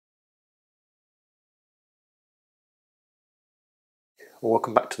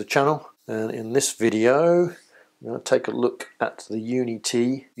Welcome back to the channel, and in this video I'm going to take a look at the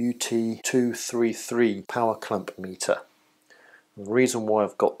Uni-T UT233 power clamp meter. The reason why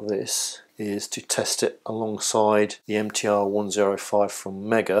I've got this is to test it alongside the MTR105 from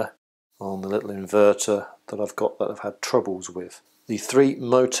Mega on the little inverter that I've got that I've had troubles with. The three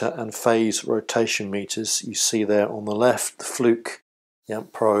motor and phase rotation meters you see there on the left, the fluke, the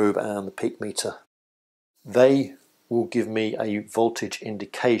amp probe and the peak meter, they will give me a voltage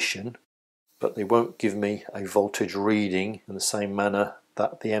indication, but they won't give me a voltage reading in the same manner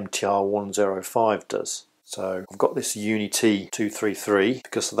that the MTR105 does. So I've got this Uni-T 233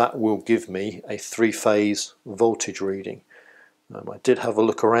 because that will give me a three-phase voltage reading. I did have a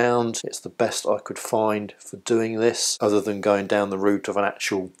look around. It's the best I could find for doing this, other than going down the route of an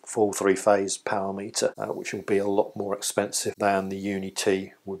actual full three-phase power meter, which will be a lot more expensive than the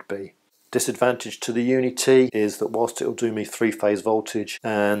Uni-T would be. Disadvantage to the Uni-T is that whilst it will do me three-phase voltage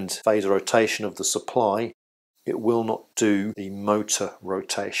and phase rotation of the supply, it will not do the motor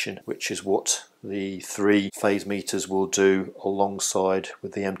rotation, which is what the three phase meters will do alongside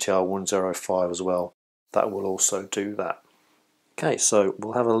with the MTR105 as well. That will also do that. Okay, so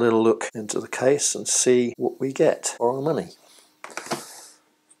we'll have a little look into the case and see what we get for our money.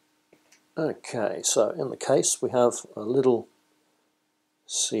 Okay, so in the case we have a little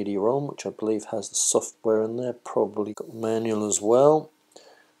CD-ROM, which I believe has the software in there, probably got the manual as well.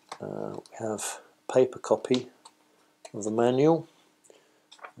 We have a paper copy of the manual.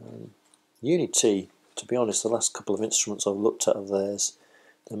 Uni-T, to be honest, the last couple of instruments I've looked at of theirs,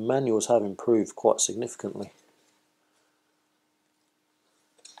 the manuals have improved quite significantly.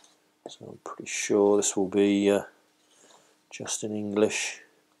 So I'm pretty sure this will be just in English.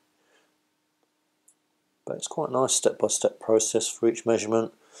 But it's quite a nice step-by-step process for each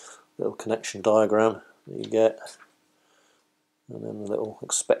measurement. Little connection diagram that you get, and then the little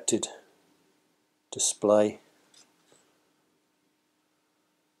expected display.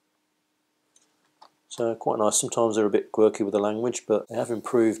 So quite nice. Sometimes they're a bit quirky with the language, but they have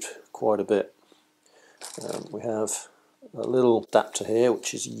improved quite a bit. We have a little adapter here,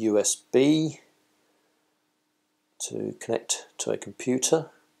 which is USB to connect to a computer.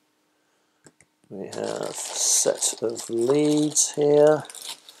 We have a set of leads here.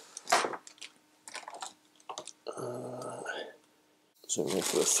 So we're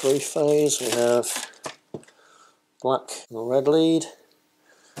for a three-phase. We have black and red lead,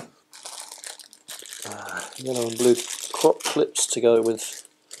 yellow and blue crop clips to go with.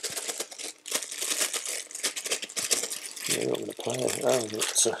 You're not going to play it. Oh,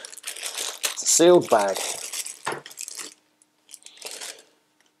 it's a sealed bag.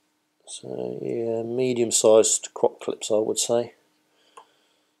 So yeah, medium-sized crop clips, I would say.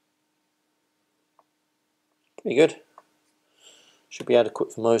 Pretty good. Should be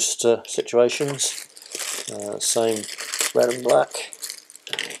adequate for most situations. Same red and black.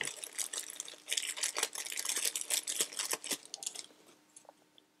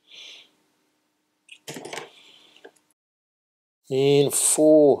 In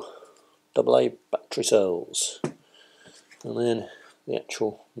 4 AA battery cells, and then the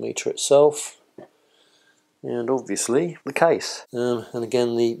actual meter itself, and obviously the case. And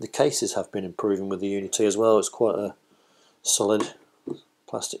again, the cases have been improving with the Uni-T as well. It's quite a solid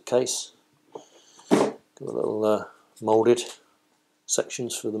plastic case. Got a little moulded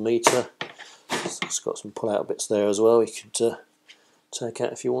sections for the meter. It's got some pull-out bits there as well. You could take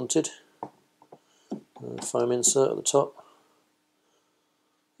out if you wanted. Foam insert at the top.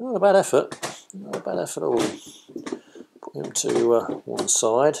 Not a bad effort. Not a bad effort at all. Put him to one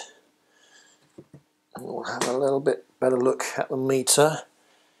side. And we'll have a little bit better look at the meter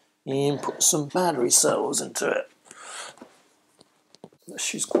and put some battery cells into it.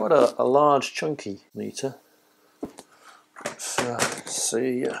 She's quite a large, chunky meter. Let's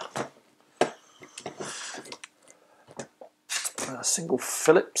see. Single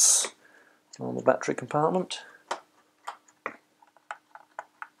Phillips on the battery compartment.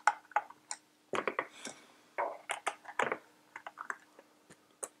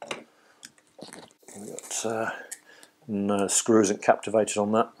 We've got no screws and captivated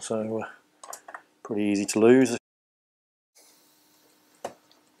on that, so pretty easy to lose.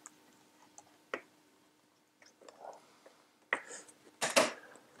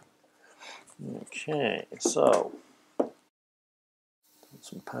 Okay, so put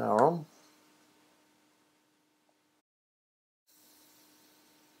some power on.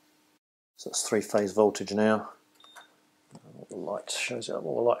 So that's three-phase voltage now. The light shows it up.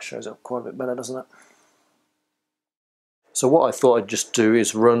 Well, the light shows up quite a bit better, doesn't it? So what I thought I'd just do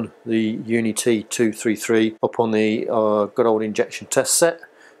is run the Uni-T UT233 up on the good old injection test set,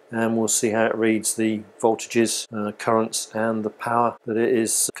 and we'll see how it reads the voltages, currents and the power that it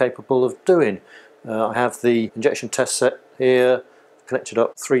is capable of doing. I have the injection test set here connected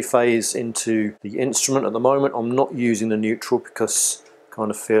up 3-phase into the instrument at the moment. I'm not using the neutral because I kind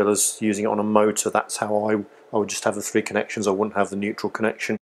of feel as using it on a motor, that's how I would just have the 3 connections. I wouldn't have the neutral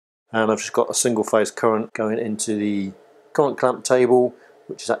connection. And I've just got a single phase current going into the current clamp table,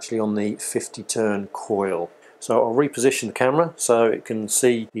 which is actually on the 50 turn coil. So I'll reposition the camera so it can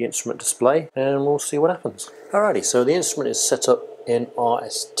see the instrument display, and we'll see what happens. Alrighty, so the instrument is set up in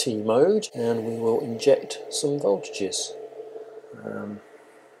RST mode, and we will inject some voltages.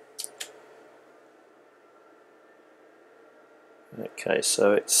 Okay,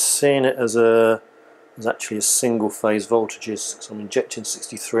 so it's seeing it as actually a single phase voltages. So I'm injecting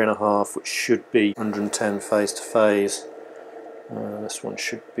 63.5, which should be 110 phase to phase. This one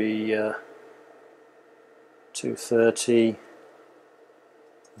should be 230,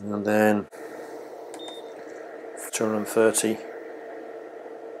 and then 230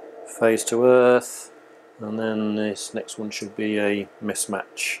 phase to earth, and then this next one should be a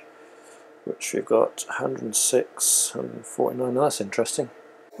mismatch, which we've got 106, 149. Now that's interesting.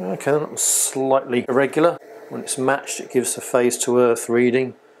 Okay, that was slightly irregular. When it's matched, it gives a phase to earth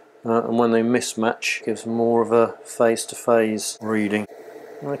reading. And when they mismatch, it gives more of a phase-to-phase reading.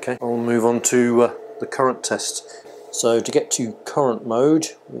 Okay, I'll move on to the current test. So to get to current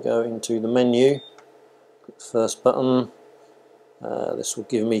mode, we go into the menu, click the first button. This will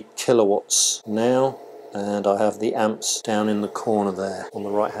give me kilowatts now, and I have the amps down in the corner there on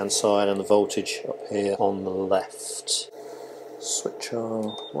the right hand side and the voltage up here on the left. Switch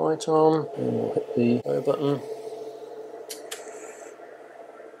our light on, and we'll hit the go button.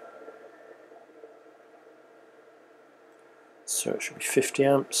 So it should be 50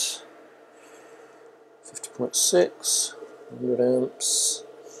 amps, 50.6, 100 amps,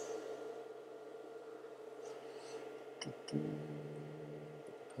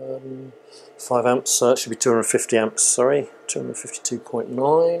 5 amps, so it should be 250 amps, sorry,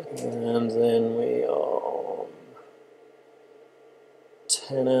 252.9, and then we are on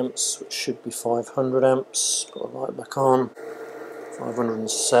 10 amps, which should be 500 amps, got the light back on,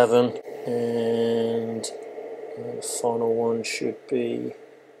 507, and the final one should be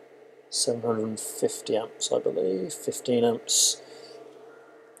 750 amps, I believe, 15 amps.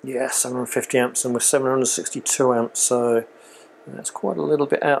 Yeah, 750 amps, and we're 762 amps, so that's quite a little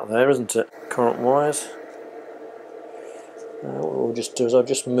bit out there, isn't it, current-wise? What we'll just do is I'll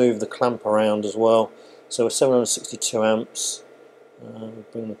just move the clamp around as well. So we're 762 amps. We'll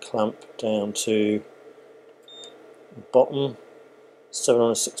bring the clamp down to the bottom.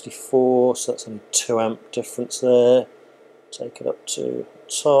 764, so that's only 2 amp difference there. Take it up to the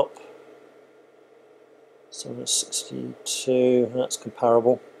top. 762, that's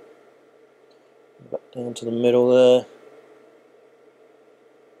comparable. Back down to the middle there.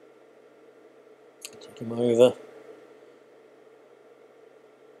 Take them over.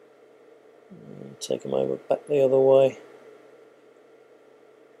 And take them over back the other way.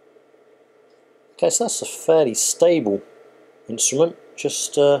 Okay, so that's a fairly stable instrument,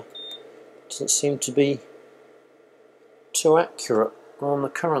 just doesn't seem to be too accurate on the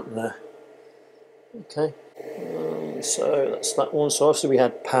current there. Okay, so that's that one. So obviously we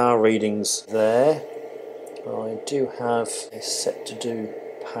had power readings there. I do have a set to do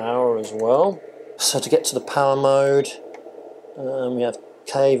power as well. So to get to the power mode, we have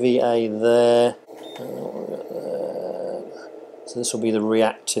kVA there. So this will be the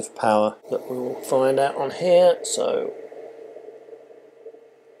reactive power that we will find out on here. So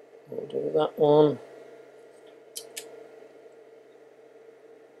we'll do that one.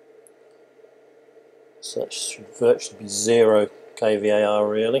 So that should virtually be 0 kVAR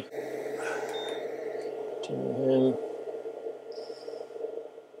really.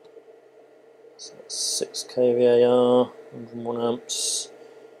 So that's 6 kVAR, 101 amps.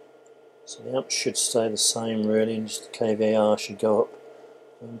 So the amps should stay the same really, and just the kVAR should go up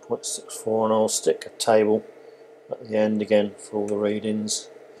 1.64, and I'll stick a table at the end again for all the readings.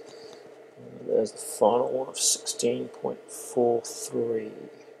 And there's the final one of 16.43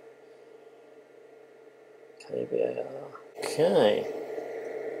 kVAR. Okay,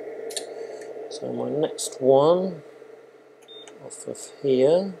 so my next one off of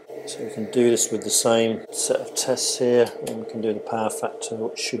here, so we can do this with the same set of tests here, and we can do the power factor,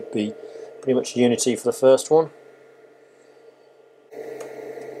 which should be pretty much unity for the first one.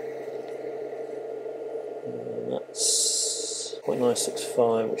 And that's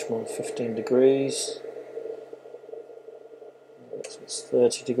 0.965, which is on 15 degrees.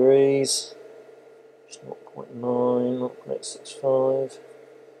 30 degrees, it's 0.9, 0.865,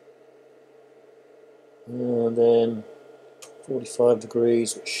 and then 45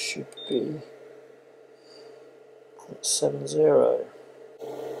 degrees, which should be 0.70.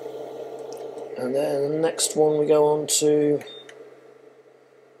 And then the next one we go on to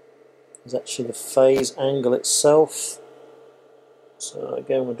is actually the phase angle itself. So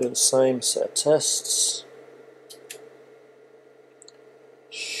again, we'll do the same set of tests.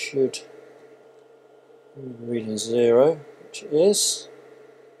 Should be reading 0, which it is.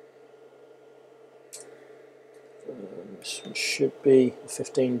 This one should be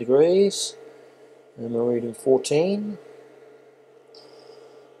 15 degrees, and we're reading 14.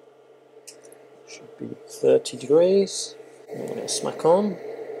 Should be 30 degrees. And we're going to smack on.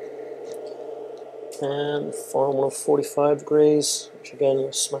 And the final one of 45 degrees, which again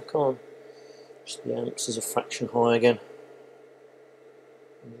we'll smack on. Just the amps is a fraction high again.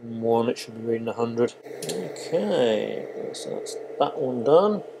 1, it should be reading 100. Okay, so that's that one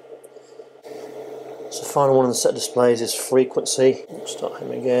done. So the final one on the set displays is frequency. We'll start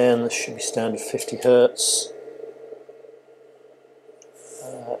him again. This should be standard 50 Hertz.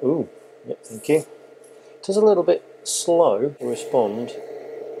 Ooh, yep, thank you. It is a little bit slow to respond.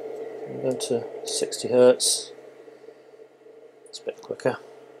 We'll go to 60 Hertz. It's a bit quicker.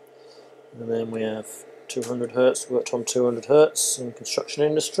 And then we have 200 Hertz. Worked on 200 Hertz in the construction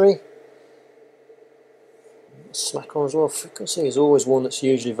industry. Smack on as well. Frequency is always one that's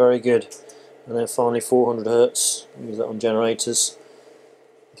usually very good. And then finally 400 Hertz. Use that on generators.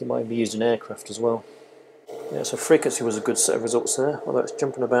 I think it might be used in aircraft as well. Yeah, so frequency was a good set of results there. Although it's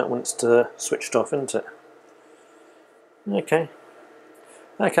jumping about when it's switched off, isn't it? Okay.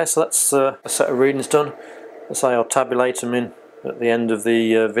 Okay, so that's a set of readings done. As I say, I'll tabulate them in at the end of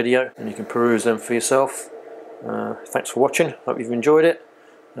the video, and you can peruse them for yourself. Thanks for watching. Hope you've enjoyed it,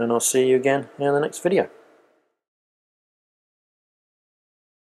 and I'll see you again in the next video.